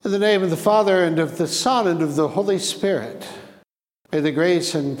In the name of the Father, and of the Son, and of the Holy Spirit, may the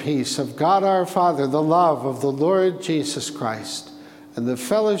grace and peace of God our Father, the love of the Lord Jesus Christ, and the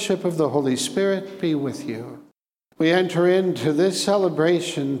fellowship of the Holy Spirit be with you. We enter into this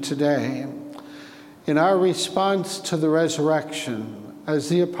celebration today in our response to the resurrection as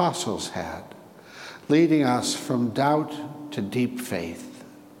the apostles had, leading us from doubt to deep faith.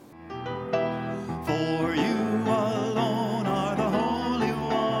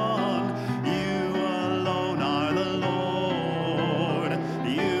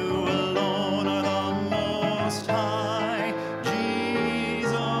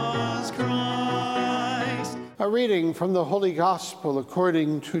 A reading from the Holy Gospel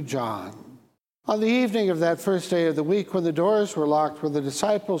according to John. On the evening of that first day of the week, when the doors were locked where the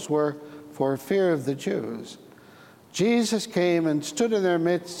disciples were for fear of the Jews, Jesus came and stood in their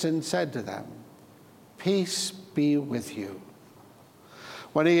midst and said to them, "Peace be with you."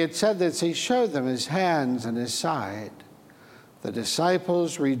 When he had said this, he showed them his hands and his side. The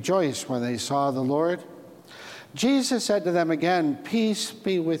disciples rejoiced when they saw the Lord. Jesus said to them again, "Peace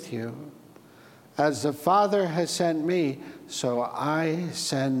be with you. As the Father has sent me, so I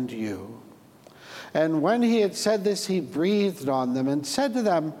send you." And when he had said this, he breathed on them and said to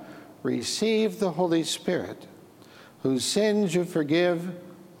them, "Receive the Holy Spirit. Whose sins you forgive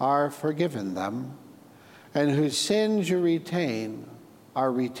are forgiven them, and whose sins you retain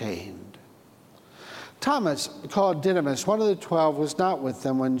are retained." Thomas, called Didymus, one of the 12, was not with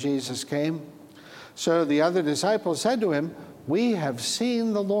them when Jesus came. So the other disciples said to him, "We have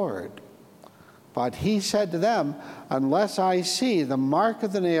seen the Lord." But he said to them, "Unless I see the mark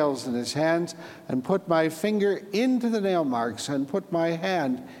of the nails in his hands, and put my finger into the nail marks, and put my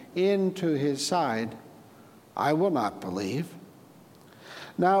hand into his side, I will not believe."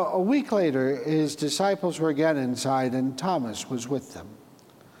 Now, a week later, his disciples were again inside, and Thomas was with them.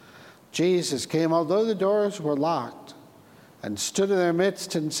 Jesus came, although the doors were locked, and stood in their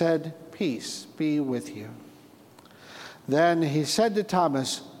midst and said, "Peace be with you." Then he said to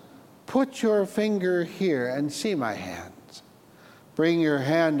Thomas, "Put your finger here and see my hands. Bring your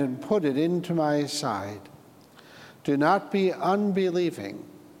hand and put it into my side. Do not be unbelieving,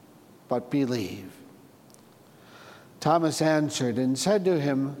 but believe." Thomas answered and said to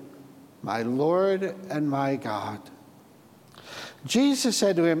him, "My Lord and my God." Jesus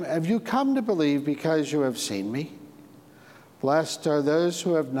said to him, "Have you come to believe because you have seen me? Blessed are those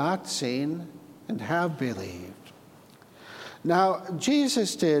who have not seen and have believed." Now,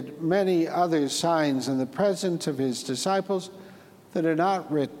 Jesus did many other signs in the presence of his disciples that are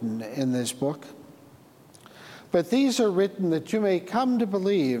not written in this book. But these are written that you may come to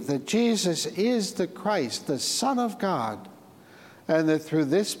believe that Jesus is the Christ, the Son of God, and that through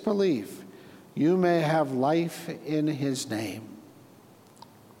this belief you may have life in his name.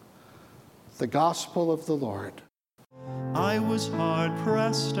 The Gospel of the Lord. I was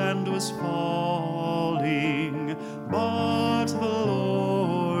hard-pressed and was falling, but the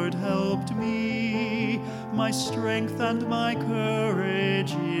Lord helped me. My strength and my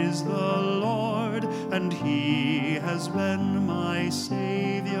courage is the Lord, and he has been my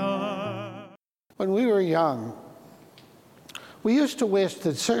Savior. When we were young, we used to wish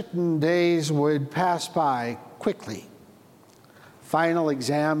that certain days would pass by quickly. Final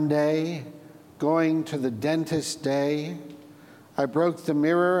exam day, going to the dentist day, I broke the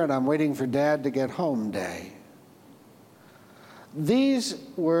mirror and I'm waiting for Dad to get home day. These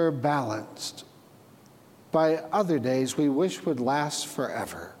were balanced by other days we wish would last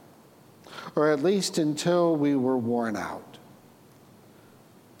forever, or at least until we were worn out.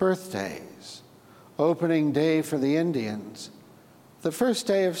 Birthdays, opening day for the Indians, the first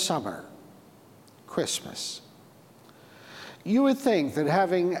day of summer, Christmas. You would think that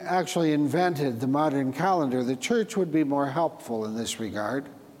having actually invented the modern calendar, the church would be more helpful in this regard,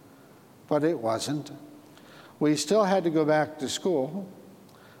 but it wasn't. We still had to go back to school.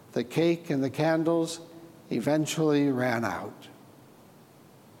 The cake and the candles eventually ran out.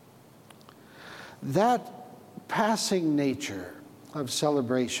 That passing nature of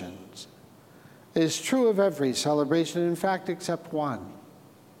celebrations is true of every celebration, in fact, except one,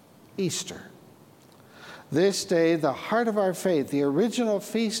 Easter. This day, the heart of our faith, the original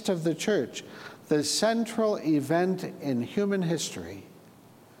feast of the church, the central event in human history,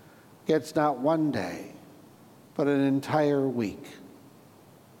 gets not one day, but an entire week.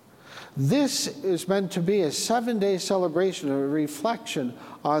 This is meant to be a 7-day celebration, a reflection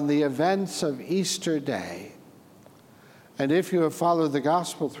on the events of Easter Day. And if you have followed the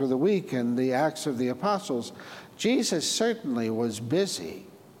gospel through the week and the Acts of the Apostles, Jesus certainly was busy.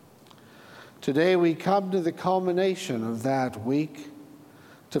 Today we come to the culmination of that week,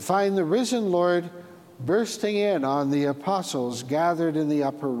 to find the risen Lord bursting in on the apostles gathered in the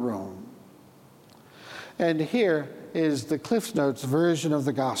upper room. And here is the Cliff Notes version of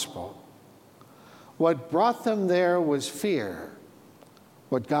the gospel. What brought them there was fear.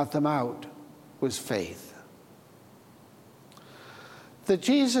 What got them out was faith. The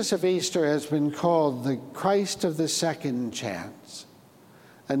Jesus of Easter has been called the Christ of the second chance.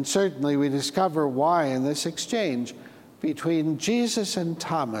 And certainly we discover why in this exchange between Jesus and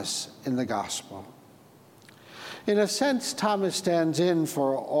Thomas in the gospel. In a sense, Thomas stands in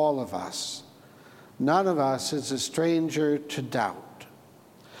for all of us. None of us is a stranger to doubt.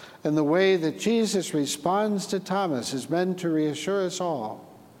 And the way that Jesus responds to Thomas is meant to reassure us all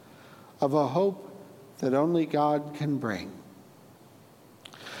of a hope that only God can bring.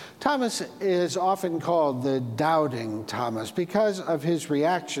 Thomas is often called the doubting Thomas because of his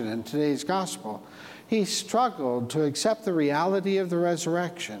reaction in today's gospel. He struggled to accept the reality of the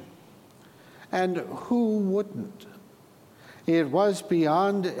resurrection. And who wouldn't? It was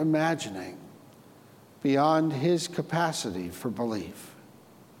beyond imagining, beyond his capacity for belief.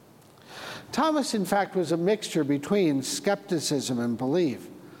 Thomas, in fact, was a mixture between skepticism and belief.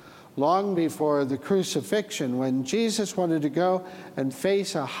 Long before the crucifixion, when Jesus wanted to go and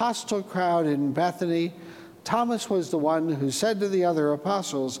face a hostile crowd in Bethany, Thomas was the one who said to the other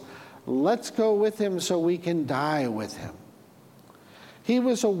apostles, "Let's go with him so we can die with him." He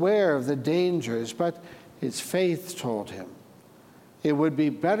was aware of the dangers, but his faith told him it would be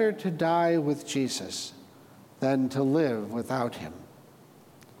better to die with Jesus than to live without him.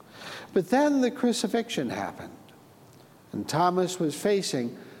 But then the crucifixion happened, and Thomas was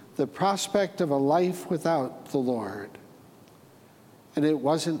facing the prospect of a life without the Lord. And it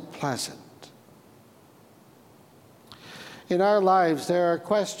wasn't pleasant. In our lives, there are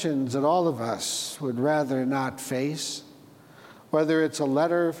questions that all of us would rather not face, whether it's a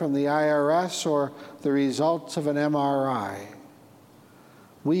letter from the IRS or the results of an MRI.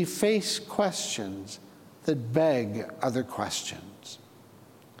 We face questions that beg other questions.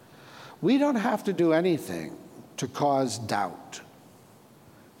 We don't have to do anything to cause doubt.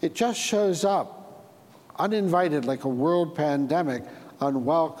 It just shows up uninvited like a world pandemic,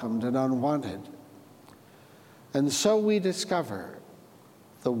 unwelcomed and unwanted. And so we discover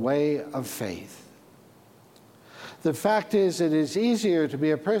the way of faith. The fact is, it is easier to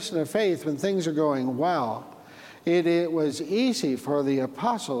be a person of faith when things are going well. It was easy for the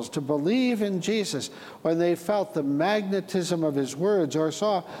apostles to believe in Jesus when they felt the magnetism of his words or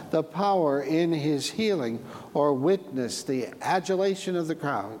saw the power in his healing or witnessed the adulation of the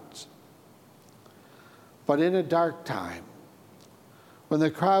crowds. But in a dark time, when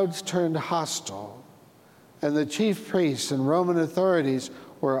the crowds turned hostile and the chief priests and Roman authorities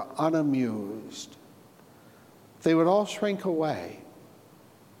were unamused, they would all shrink away.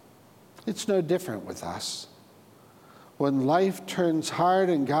 It's no different with us. When life turns hard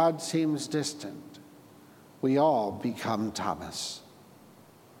and God seems distant, we all become Thomas.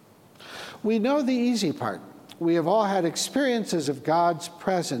 We know the easy part. We have all had experiences of God's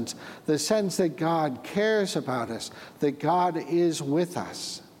presence, the sense that God cares about us, that God is with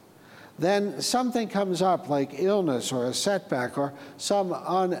us. Then something comes up like illness or a setback or some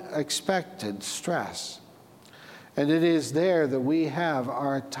unexpected stress. And it is there that we have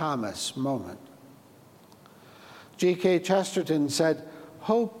our Thomas moment. G.K. Chesterton said,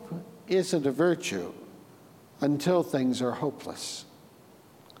 "Hope isn't a virtue until things are hopeless."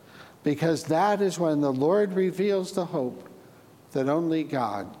 Because that is when the Lord reveals the hope that only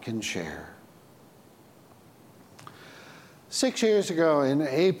God can share. 6 years ago, in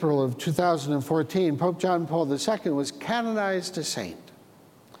April of 2014, Pope John Paul II was canonized a saint.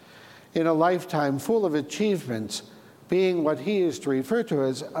 In a lifetime full of achievements, being what he used to refer to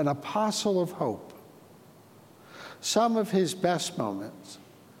as an apostle of hope. Some of his best moments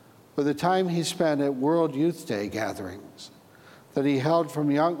were the time he spent at World Youth Day gatherings that he held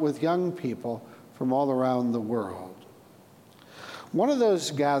with young people from all around the world. One of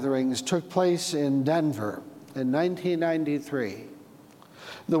those gatherings took place in Denver in 1993.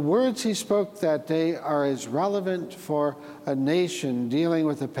 The words he spoke that day are as relevant for a nation dealing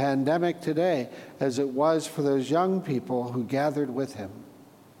with a pandemic today as it was for those young people who gathered with him.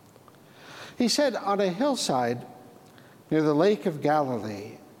 He said, on a hillside near the Lake of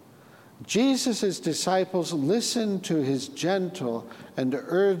Galilee, Jesus' disciples listened to his gentle and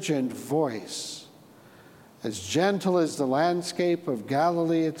urgent voice, as gentle as the landscape of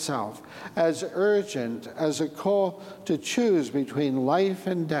Galilee itself, as urgent as a call to choose between life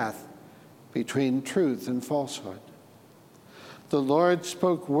and death, between truth and falsehood. The Lord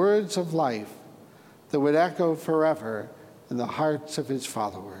spoke words of life that would echo forever in the hearts of his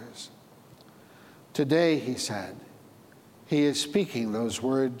followers. Today, he said, he is speaking those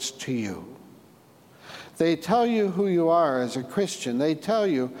words to you. They tell you who you are as a Christian. They tell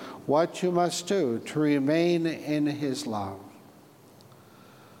you what you must do to remain in his love.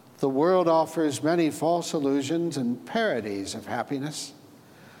 The world offers many false illusions and parodies of happiness.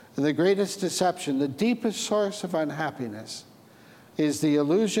 And the greatest deception, the deepest source of unhappiness, is the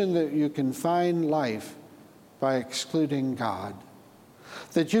illusion that you can find life by excluding God,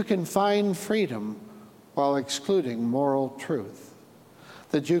 that you can find freedom while excluding moral truth,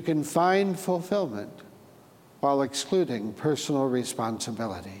 that you can find fulfillment while excluding personal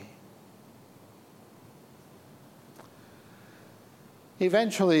responsibility.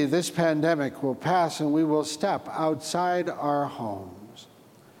 Eventually, this pandemic will pass and we will step outside our homes.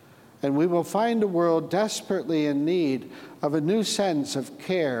 And we will find a world desperately in need of a new sense of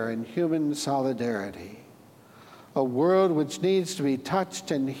care and human solidarity. A world which needs to be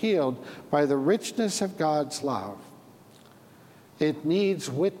touched and healed by the richness of God's love. It needs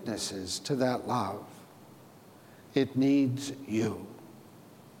witnesses to that love. It needs you.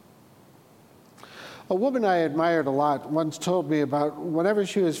 A woman I admired a lot once told me about whenever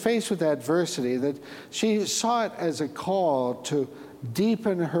she was faced with adversity that she saw it as a call to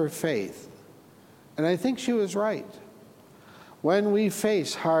deepen her faith. And I think she was right. When we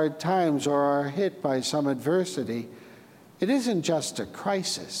face hard times or are hit by some adversity, it isn't just a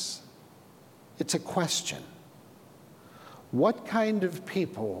crisis, it's a question. What kind of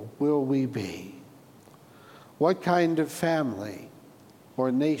people will we be? What kind of family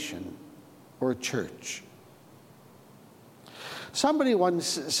or nation or church? Somebody once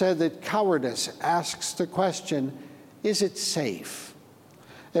said that cowardice asks the question, is it safe?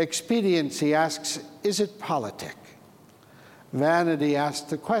 Expediency asks, is it politic? Vanity asks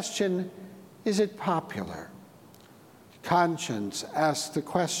the question, is it popular? Conscience asks the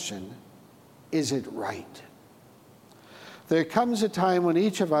question, is it right? There comes a time when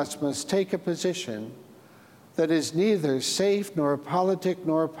each of us must take a position that is neither safe nor politic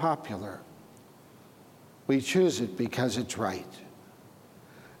nor popular. We choose it because it's right.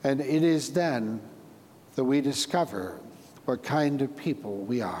 And it is then that we discover what kind of people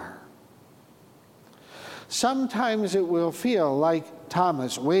we are. Sometimes it will feel like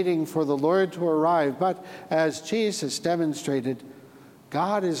Thomas waiting for the Lord to arrive, but as Jesus demonstrated,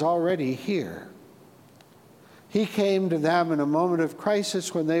 God is already here. He came to them in a moment of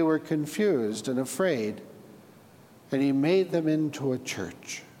crisis when they were confused and afraid, and he made them into a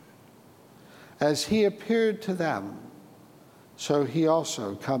church. As he appeared to them, so he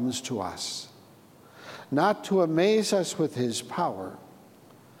also comes to us, not to amaze us with his power,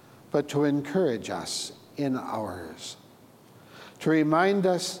 but to encourage us in ours, to remind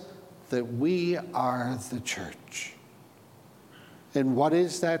us that we are the church. And what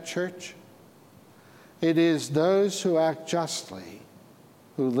is that church? It is those who act justly,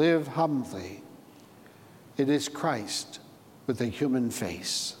 who live humbly. It is Christ with a human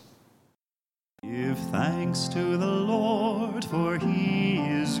face. Give thanks to the Lord, for he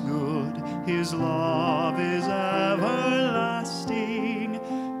is good. His love is everlasting.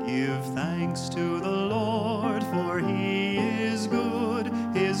 Give thanks to the Lord, for he is good.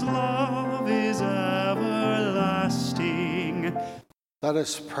 His love is everlasting. Let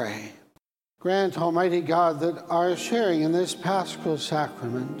us pray. Grant, Almighty God, that our sharing in this Paschal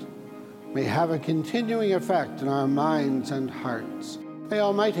sacrament may have a continuing effect in our minds and hearts. May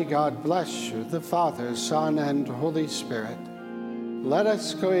Almighty God bless you, the Father, Son, and Holy Spirit. Let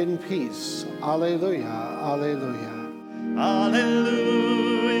us go in peace. Alleluia, alleluia.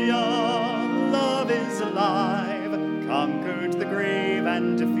 Alleluia, love is alive, conquered the grave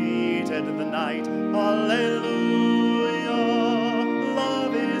and defeated the night. Alleluia,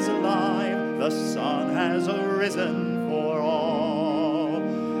 love is alive, the sun has arisen for all.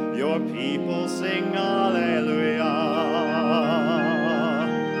 Your people sing Alleluia.